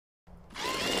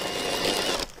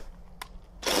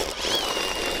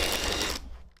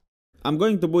I'm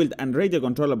going to build an radio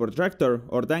controllable tractor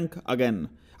or tank again.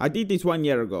 I did this 1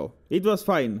 year ago. It was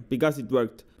fine because it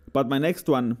worked, but my next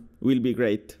one will be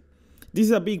great. This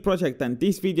is a big project, and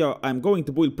this video I'm going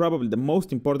to build probably the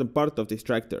most important part of this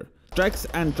tractor. Tracks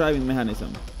and driving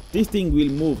mechanism. This thing will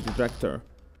move the tractor.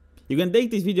 You can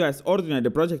take this video as ordinary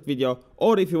project video,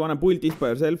 or if you wanna build this by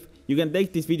yourself, you can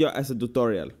take this video as a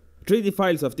tutorial. 3D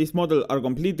files of this model are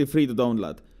completely free to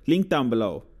download, link down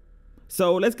below.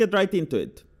 So let's get right into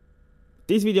it.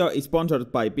 This video is sponsored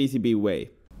by PCBWay.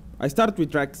 I start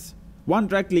with tracks. One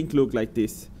track link looked like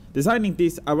this. Designing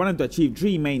this, I wanted to achieve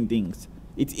 3 main things.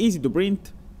 It's easy to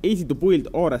print, easy to build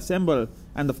or assemble,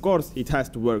 and of course it has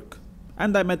to work.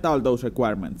 And I met all those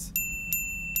requirements.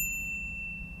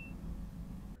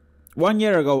 1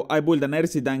 year ago I built an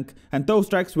RC tank, and those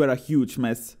tracks were a huge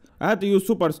mess. I had to use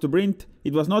supports to print,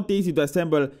 it was not easy to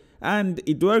assemble, and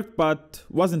it worked but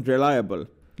wasn't reliable.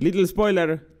 Little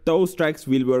spoiler, those tracks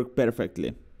will work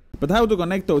perfectly. But how to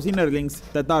connect those inner links,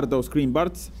 that are those green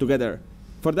parts, together?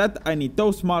 For that I need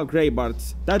those small grey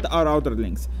parts, that are outer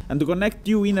links, and to connect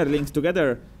 2 inner links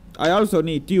together, I also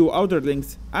need 2 outer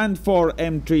links and 4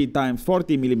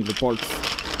 M3x40mm bolts.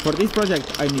 For this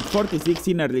project I need 46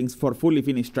 inner links for fully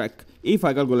finished track, if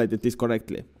I calculated this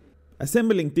correctly.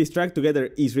 Assembling this track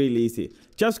together is really easy,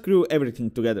 just screw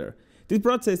everything together. This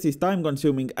process is time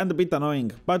consuming and a bit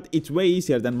annoying, but it's way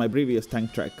easier than my previous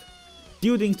tank track.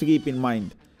 2 things to keep in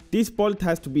mind. This bolt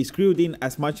has to be screwed in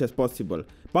as much as possible,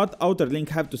 but outer link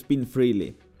have to spin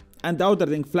freely. And the outer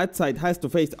link flat side has to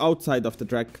face outside of the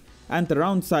track, and the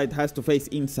round side has to face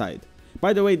inside.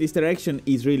 By the way, this direction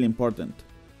is really important.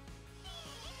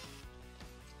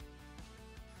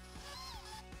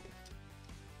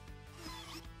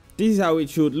 This is how it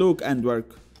should look and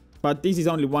work, but this is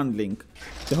only one link.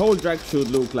 The whole track should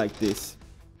look like this.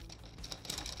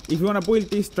 If you wanna build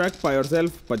this track by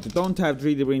yourself but you don't have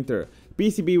 3D printer,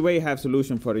 PCBWay have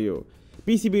solution for you.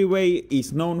 PCBWay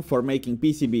is known for making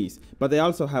PCBs, but they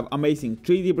also have amazing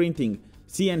 3D printing,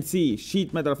 CNC,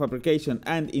 sheet metal fabrication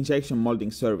and injection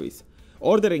molding service.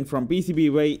 Ordering from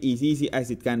PCBWay is easy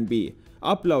as it can be.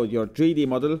 Upload your 3D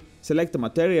model, select the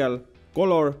material,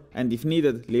 color, and if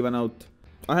needed, leave a note.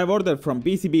 I have ordered from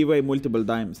PCBWay multiple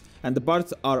times, and the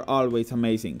parts are always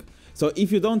amazing. So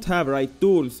if you don't have right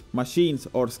tools, machines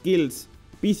or skills,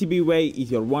 PCBWay is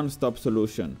your one-stop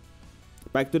solution.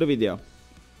 Back to the video.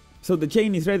 So the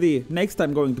chain is ready, next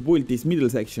I'm going to build this middle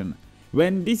section.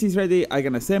 When this is ready I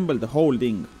can assemble the whole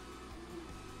thing.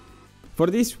 For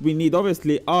this we need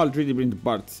obviously all 3D printed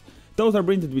parts. Those are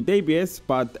printed with ABS,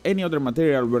 but any other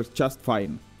material works just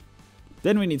fine.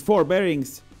 Then we need 4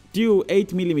 bearings, 2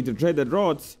 8mm threaded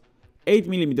rods,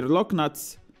 8mm lock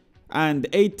nuts and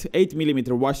 8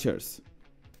 8mm washers.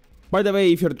 By the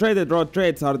way, if your threaded rod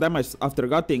threads are damaged after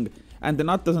cutting and the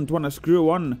nut doesn't wanna screw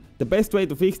on, the best way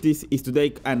to fix this is to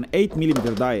take an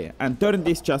 8mm die and turn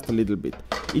this just a little bit.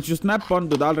 It should snap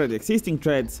onto the already existing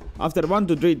threads. After 1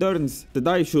 to 3 turns, the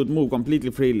die should move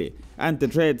completely freely and the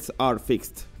threads are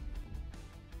fixed.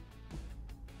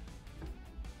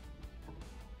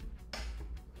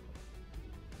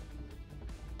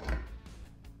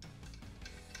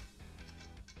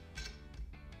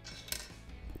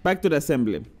 Back to the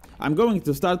assembly. I'm going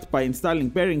to start by installing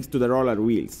bearings to the roller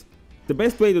wheels. The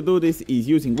best way to do this is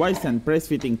using vise and press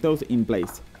fitting those in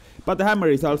place, but the hammer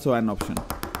is also an option.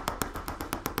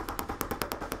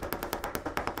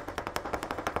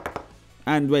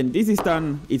 And when this is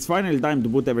done, it's finally time to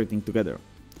put everything together.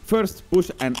 First,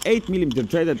 push an 8mm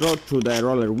threaded rod through the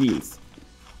roller wheels.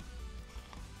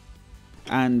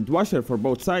 And washer for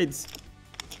both sides.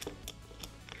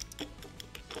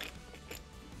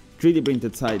 3D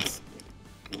printed sides.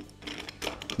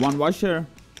 1 washer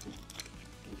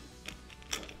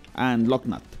and lock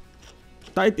nut.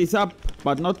 Tight this up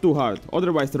but not too hard,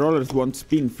 otherwise the rollers won't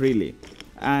spin freely.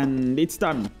 And it's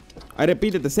done. I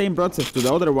repeated the same process to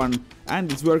the other one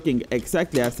and it's working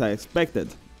exactly as I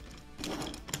expected.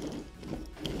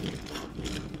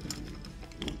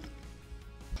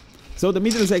 So the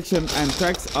middle section and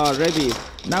tracks are ready,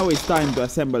 now it's time to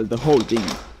assemble the whole thing.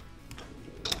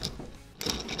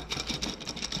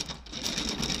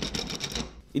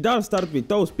 It all started with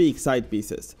those big side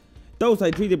pieces. Those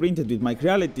I 3D printed with my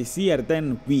Creality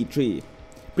CR10 V3.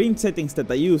 Print settings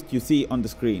that I used you see on the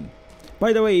screen.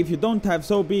 By the way, if you don't have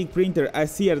so big printer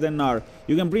as CR10 are,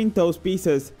 you can print those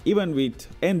pieces even with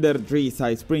Ender 3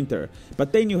 size printer,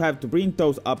 but then you have to print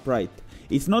those upright.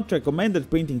 It's not recommended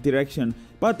printing direction,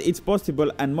 but it's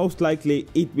possible and most likely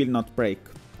it will not break.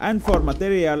 And for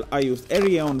material I used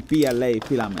Erion PLA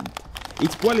filament.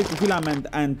 It's quality filament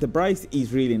and the price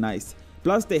is really nice.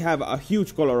 Plus they have a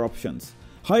huge color options.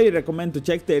 Highly recommend to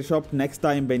check their shop next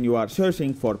time when you are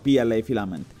searching for PLA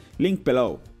filament. Link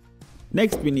below.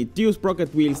 Next we need 2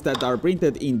 sprocket wheels that are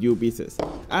printed in 2 pieces,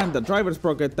 and a driver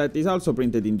sprocket that is also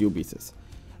printed in 2 pieces,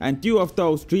 and 2 of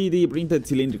those 3D printed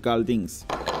cylindrical things.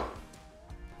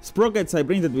 Sprockets I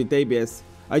printed with ABS.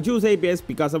 I choose ABS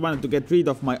because I wanted to get rid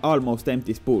of my almost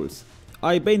empty spools.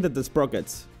 I painted the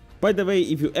sprockets. By the way,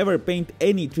 if you ever paint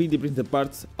any 3D printed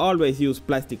parts, always use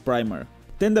plastic primer.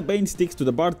 Then the paint sticks to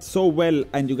the part so well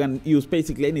and you can use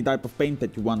basically any type of paint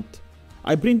that you want.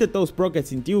 I printed those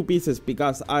sprockets in 2 pieces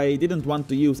because I didn't want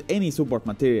to use any support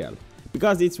material,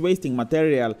 because it's wasting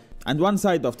material and one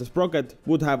side of the sprocket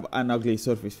would have an ugly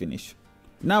surface finish.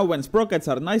 Now when sprockets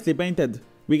are nicely painted,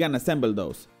 we can assemble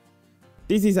those.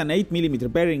 This is an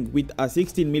 8mm bearing with a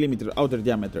 16mm outer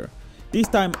diameter. This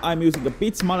time I'm using a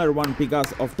bit smaller one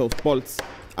because of those bolts.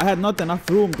 I had not enough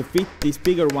room to fit these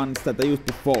bigger ones that I used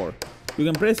before. You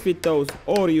can press fit those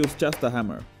or use just a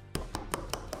hammer.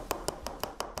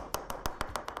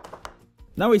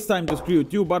 Now it's time to screw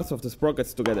 2 parts of the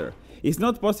sprockets together. It's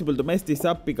not possible to mess this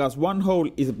up because one hole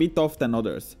is a bit off than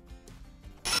others.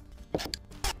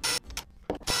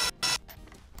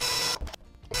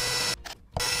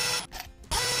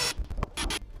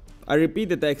 I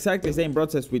repeated the exactly same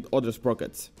process with other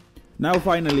sprockets. Now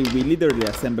finally we literally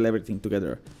assemble everything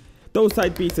together. Those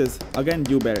side pieces, again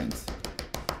 2 bearings.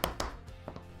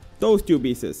 Those 2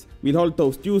 pieces will hold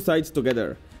those 2 sides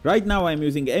together. Right now I'm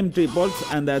using M3 bolts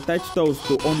and I attach those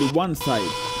to only one side,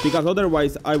 because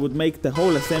otherwise I would make the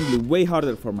whole assembly way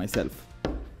harder for myself.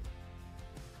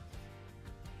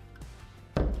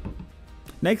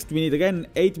 Next we need again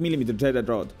 8mm threaded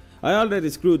rod. I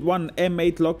already screwed one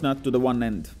M8 lock nut to the one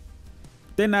end.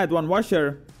 Then add one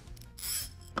washer,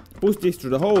 push this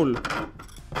through the hole,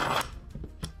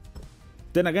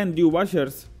 then again 2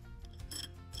 washers,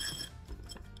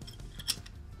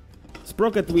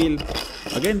 sprocket wheel,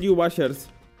 again 2 washers,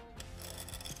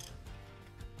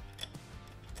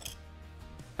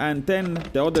 and then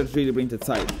the other 3D printed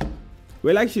side.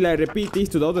 Well, actually I repeat this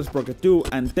to the other sprocket too,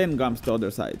 and then comes the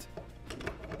other side.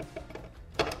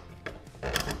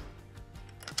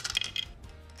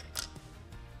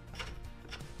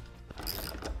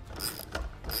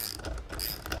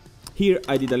 Here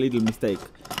I did a little mistake.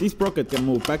 This sprocket can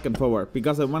move back and forward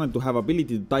because I wanted to have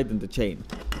ability to tighten the chain.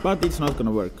 But it's not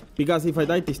gonna work, because if I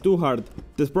tighten this too hard,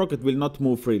 the sprocket will not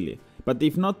move freely. But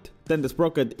if not, then the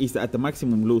sprocket is at the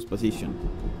maximum loose position.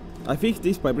 I fixed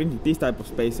this by printing this type of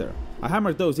spacer. I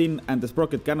hammered those in and the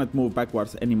sprocket cannot move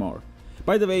backwards anymore.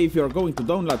 By the way, if you are going to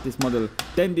download this model,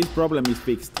 then this problem is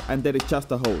fixed and there is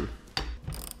just a hole.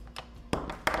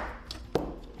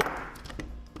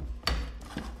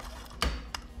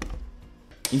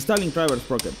 Installing driver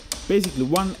sprocket. Basically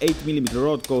one 8mm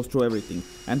rod goes through everything,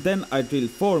 and then I drill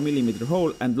 4mm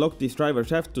hole and lock this driver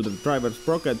shaft to the driver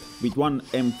sprocket with one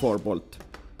M4 bolt.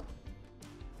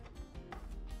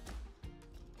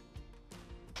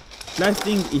 Last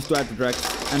thing is to add the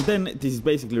tracks, and then this is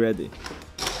basically ready.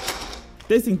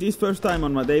 Testing this first time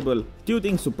on my table, 2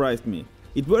 things surprised me.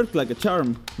 It worked like a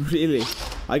charm, really,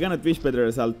 I cannot wish better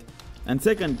result. And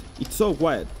second, it's so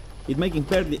quiet, it's making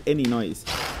barely any noise.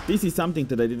 This is something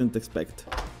that I didn't expect.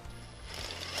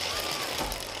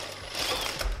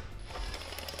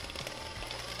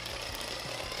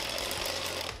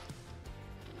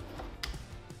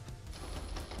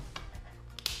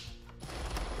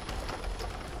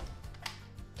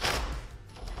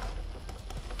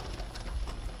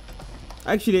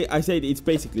 Actually, I said it's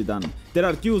basically done. There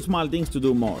are 2 small things to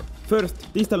do more.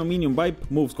 First, this aluminium pipe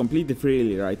moves completely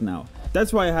freely right now.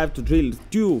 That's why I have to drill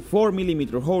 2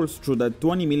 4mm holes through the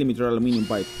 20mm aluminium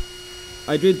pipe.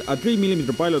 I drilled a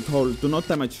 3mm pilot hole to not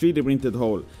damage 3D printed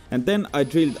hole, and then I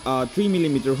drilled a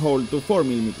 3mm hole to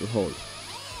 4mm hole.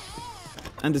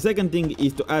 And the second thing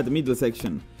is to add the middle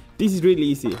section. This is really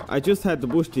easy, I just had to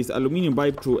push this aluminium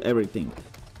pipe through everything.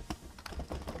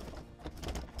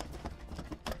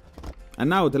 And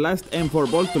now the last M4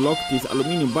 bolt to lock this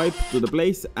aluminium pipe to the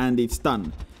place, and it's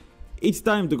done. It's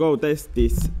time to go test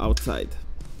this outside.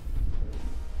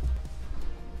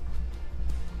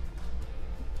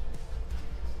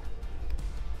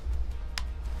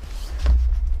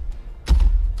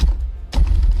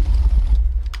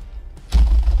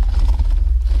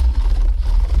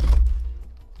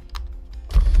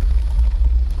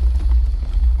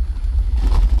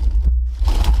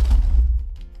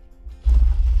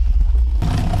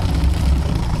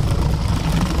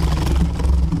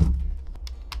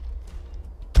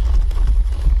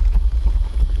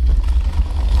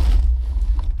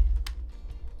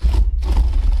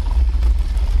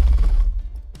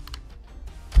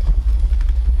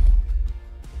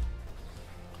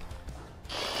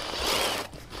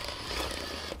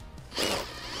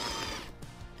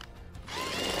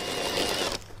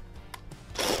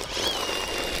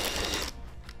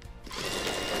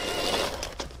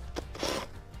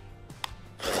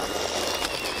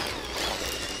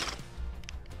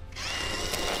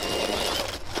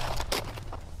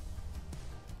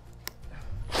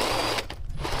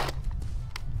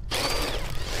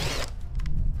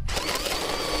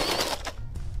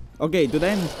 Okay, to the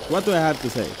end, what do I have to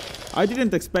say? I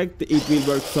didn't expect it will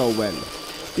work so well.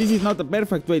 This is not a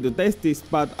perfect way to test this,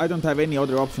 but I don't have any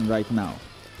other option right now.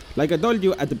 Like I told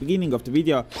you at the beginning of the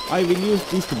video, I will use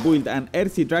this to build an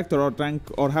RC tractor or tank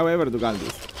or however to call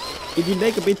this. It will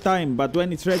take a bit time, but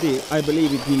when it's ready, I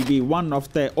believe it will be one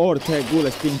of the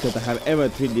coolest things that I have ever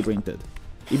 3D printed.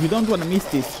 If you don't wanna miss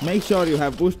this, make sure you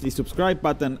have pushed the subscribe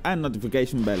button and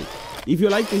notification bell. If you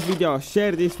like this video,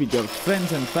 share this with your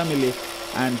friends and family,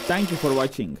 and thank you for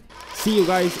watching. See you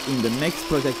guys in the next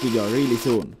project video really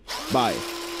soon.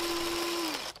 Bye.